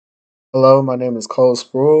Hello, my name is Cole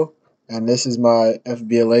Spruill, and this is my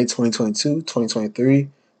FBLA 2022-2023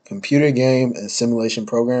 computer game and simulation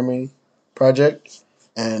programming project.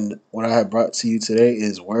 And what I have brought to you today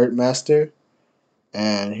is WordMaster.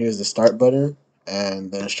 And here's the start button.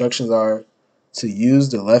 And the instructions are to use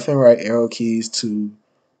the left and right arrow keys to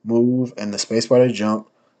move and the spacebar to jump.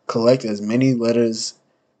 Collect as many letters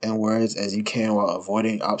and words as you can while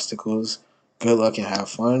avoiding obstacles. Good luck and have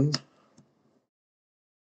fun.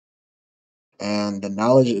 And the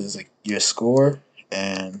knowledge is like your score,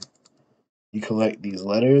 and you collect these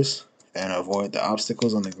letters and avoid the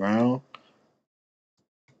obstacles on the ground.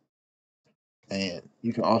 And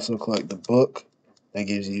you can also collect the book that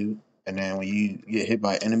gives you, and then when you get hit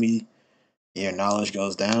by enemy, your knowledge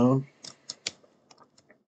goes down.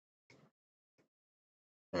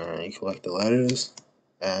 And you collect the letters,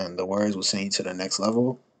 and the words will send you to the next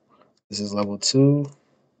level. This is level 2.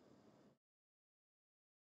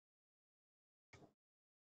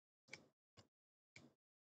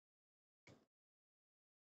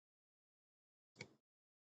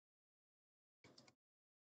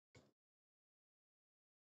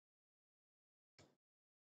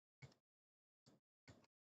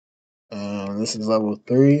 And this is level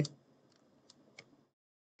 3.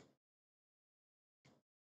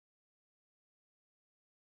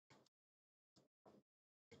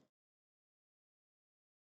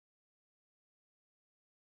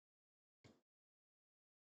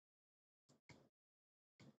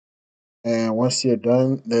 And once you're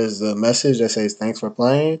done, there's a message that says thanks for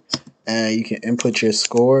playing, and you can input your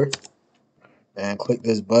score and click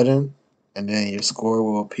this button, and then your score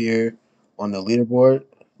will appear on the leaderboard.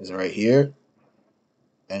 It's right here,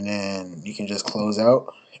 and then you can just close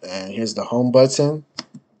out. And here's the home button,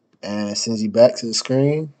 and it sends you back to the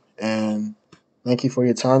screen. And thank you for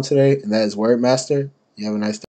your time today. And that is Wordmaster. You have a nice day.